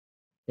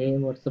Hey,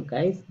 what's up,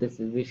 guys? This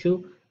is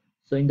Vishu.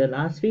 So, in the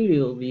last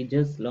video, we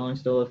just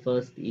launched our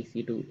first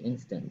EC2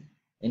 instance.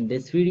 In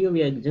this video,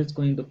 we are just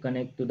going to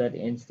connect to that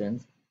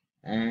instance.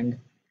 And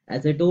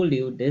as I told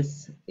you,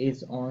 this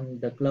is on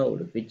the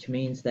cloud, which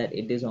means that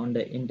it is on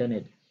the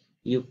internet.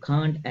 You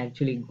can't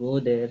actually go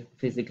there,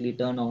 physically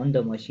turn on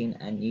the machine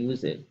and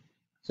use it.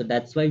 So,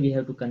 that's why we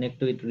have to connect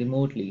to it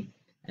remotely.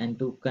 And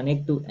to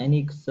connect to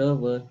any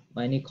server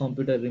or any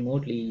computer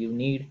remotely, you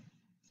need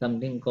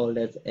something called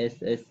as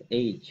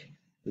SSH,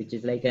 which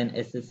is like an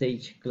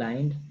SSH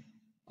client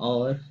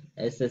or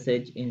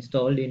SSH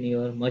installed in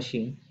your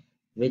machine,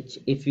 which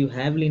if you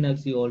have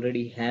Linux you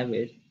already have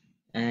it,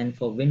 and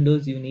for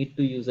Windows you need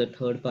to use a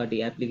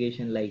third-party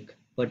application like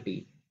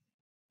putty.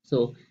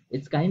 So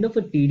it's kind of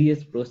a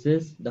tedious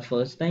process the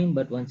first time,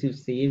 but once you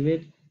save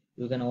it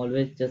you can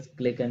always just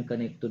click and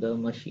connect to the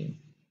machine.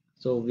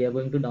 So we are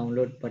going to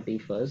download putty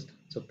first,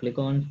 so click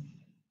on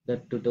the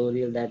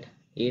tutorial that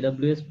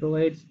AWS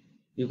provides.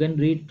 You can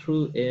read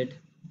through it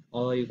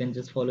or you can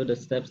just follow the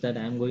steps that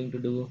I'm going to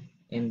do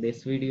in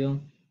this video,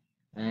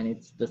 and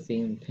it's the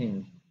same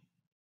thing.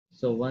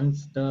 So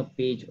once the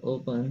page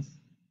opens,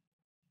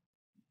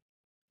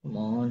 come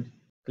on,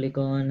 click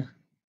on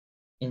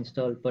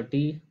install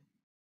putty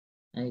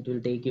and it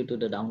will take you to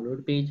the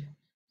download page.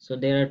 So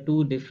there are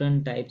two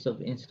different types of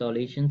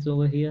installations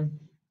over here.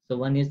 So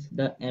one is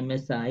the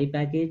MSI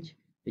package,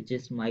 which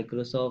is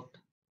Microsoft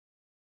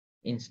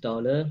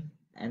installer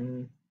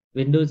and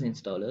Windows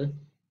installer,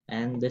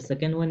 and the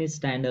second one is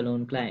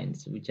standalone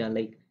clients, which are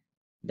like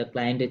the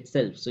client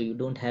itself, so you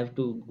don't have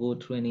to go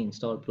through any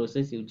install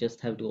process, you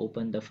just have to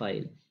open the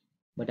file.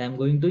 But I'm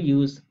going to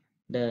use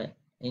the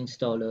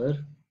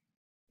installer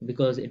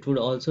because it would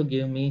also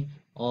give me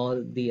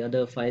all the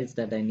other files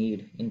that I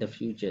need in the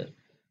future.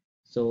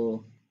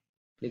 So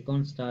click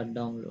on start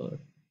download,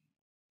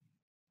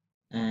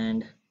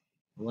 and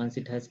once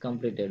it has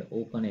completed,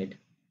 open it.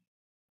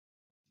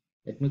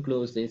 Let me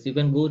close this. You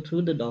can go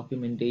through the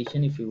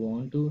documentation if you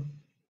want to,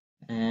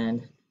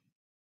 and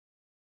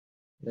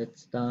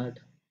let's start.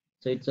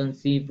 So it's on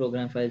C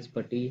program files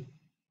putty.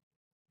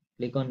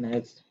 Click on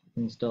next,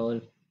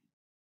 install,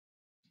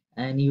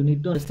 and you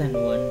need to understand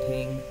one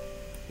thing.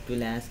 It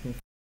will ask me,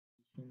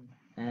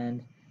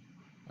 and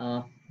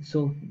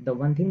so the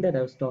one thing that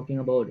I was talking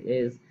about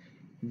is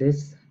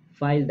this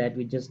file that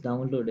we just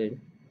downloaded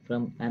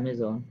from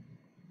Amazon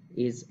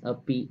is a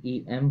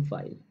PEM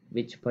file,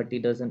 which Putty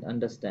doesn't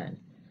understand.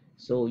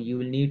 So you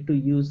will need to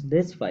use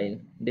this file,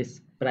 this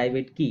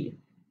private key,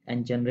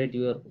 and generate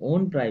your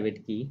own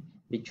private key,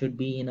 which should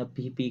be in a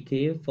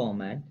PPK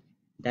format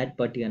that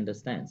Putty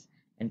understands.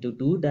 And to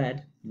do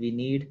that, we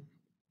need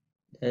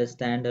a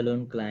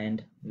standalone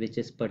client, which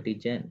is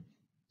PuttyGen.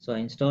 So I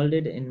installed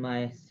it in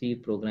my C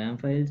program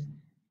files.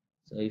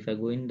 So if I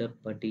go in the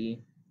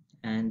Putty,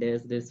 and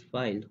there's this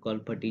file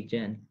called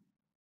PuttyGen.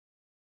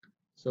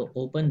 So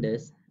open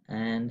this,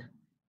 and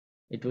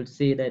it would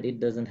say that it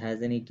doesn't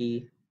has any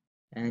key,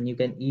 and you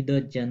can either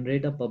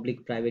generate a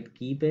public private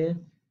key pair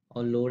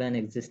or load an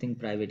existing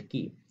private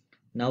key.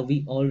 Now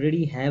we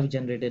already have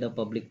generated a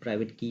public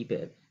private key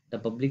pair. The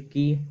public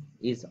key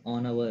is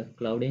on our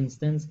cloud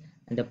instance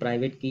and the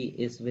private key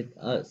is with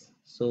us,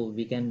 so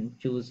we can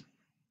choose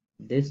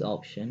this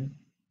option.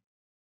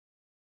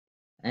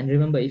 And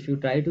remember, if you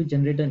try to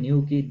generate a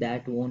new key,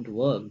 that won't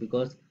work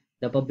because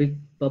the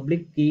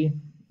public key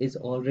is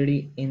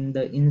already in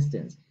the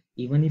instance.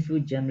 Even if you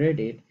generate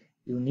it,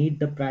 you need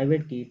the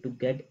private key to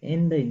get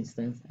in the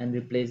instance and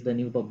replace the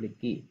new public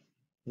key.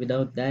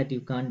 Without that,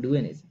 you can't do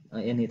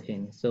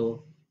anything.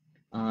 So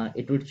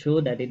it would show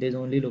that it is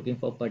only looking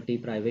for putty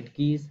private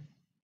keys.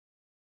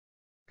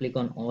 Click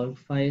on all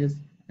files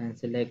and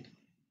select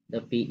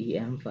the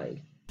PEM file.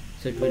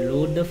 So it will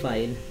load the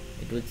file.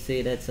 It would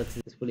say that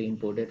successfully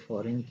imported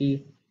foreign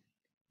key.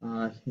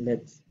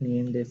 Let's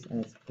name this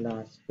as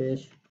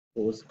classfish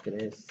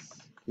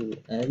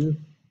PostgreSQL,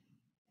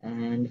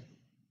 and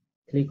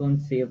click on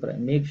save.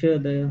 Make sure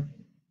the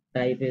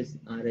type is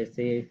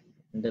RSA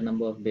and the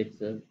number of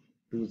bits are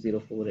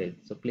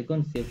 2048. So click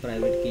on save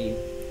private key.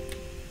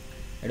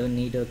 I don't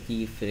need a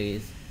key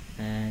phrase,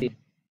 and it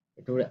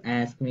would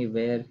ask me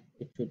where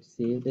it should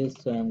save this,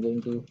 so I'm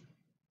going to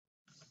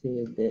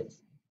save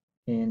this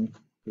in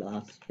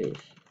classfish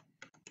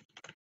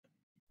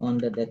on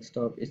the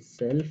desktop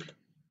itself,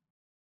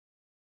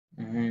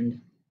 and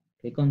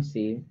click on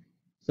save.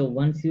 So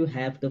once you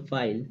have the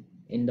file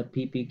in the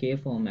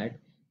PPK format,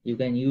 you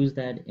can use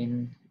that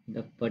in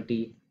the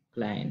putty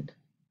client.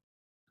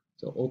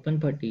 So open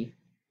putty,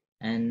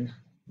 and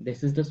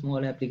this is the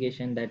small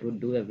application that would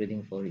do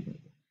everything for you.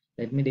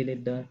 Let me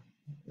delete the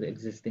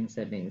existing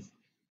settings.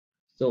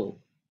 So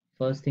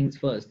first things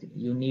first,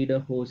 you need a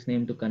host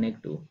name to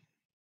connect to.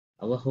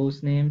 Our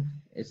host name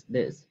is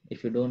this.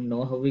 If you don't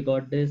know how we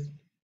got this,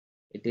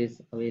 it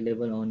is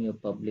available on your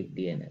public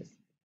DNS.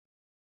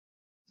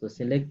 So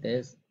select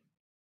this,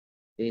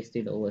 paste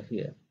it over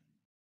here.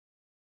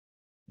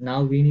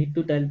 Now we need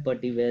to tell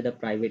Putty where the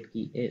private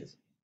key is.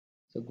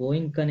 So go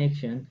in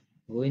connection,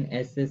 go in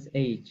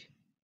SSH,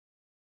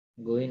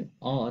 go in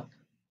auth,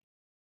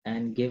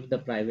 and give the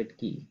private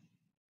key.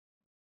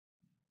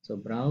 So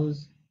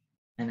browse,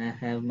 and I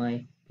have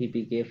my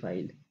ppk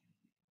file.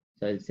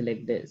 So I'll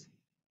select this.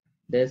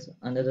 There's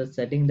another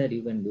setting that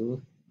you can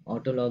do,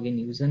 auto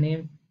login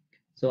username.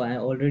 So I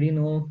already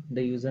know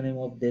the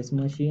username of this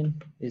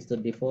machine is the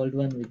default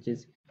one, which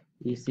is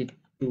EC2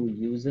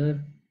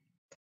 user.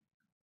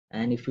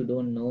 And if you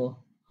don't know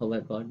how I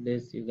got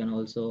this, you can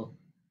also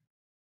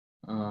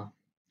uh,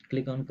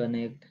 click on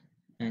connect,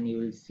 and you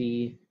will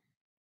see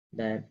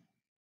that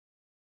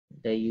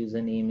the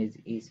username is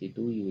EC2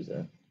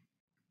 user.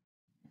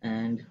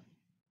 And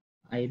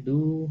I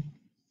do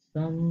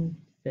some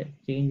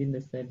change in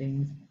the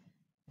settings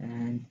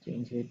and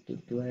change it to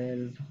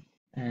 12.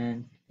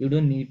 And you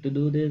don't need to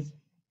do this,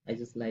 I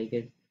just like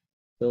it.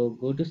 So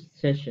go to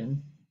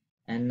session,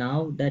 and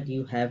now that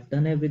you have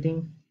done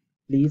everything,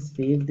 please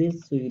save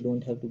this so you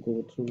don't have to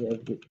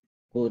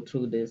go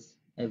through this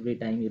every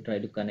time you try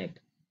to connect.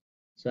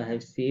 So I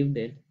have saved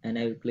it, and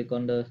I will click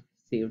on the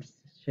saved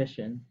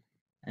session,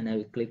 and I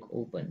will click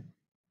open.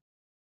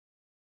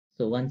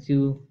 So once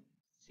you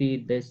see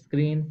this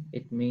screen,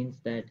 it means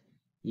that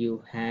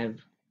you have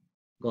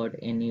got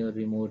in your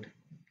remote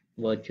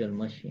virtual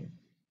machine.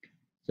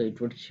 So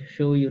it would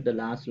show you the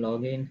last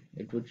login.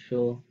 It would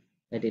show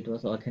that it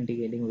was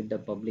authenticating with the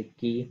public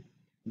key.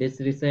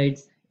 This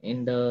resides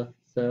in the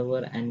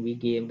server, and we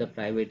gave the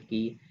private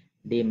key.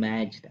 They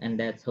matched, and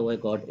that's how I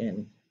got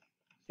in.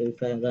 So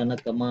if I run a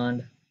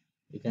command,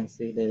 you can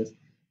see this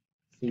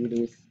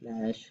cd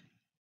slash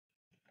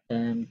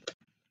temp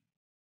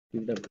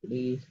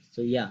pwd.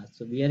 So yeah,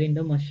 so we are in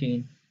the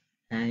machine,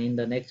 and in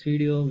the next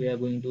video we are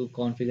going to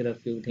configure a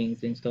few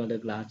things, install the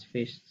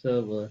glassfish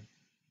server,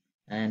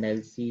 and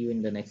I'll see you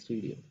in the next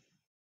video.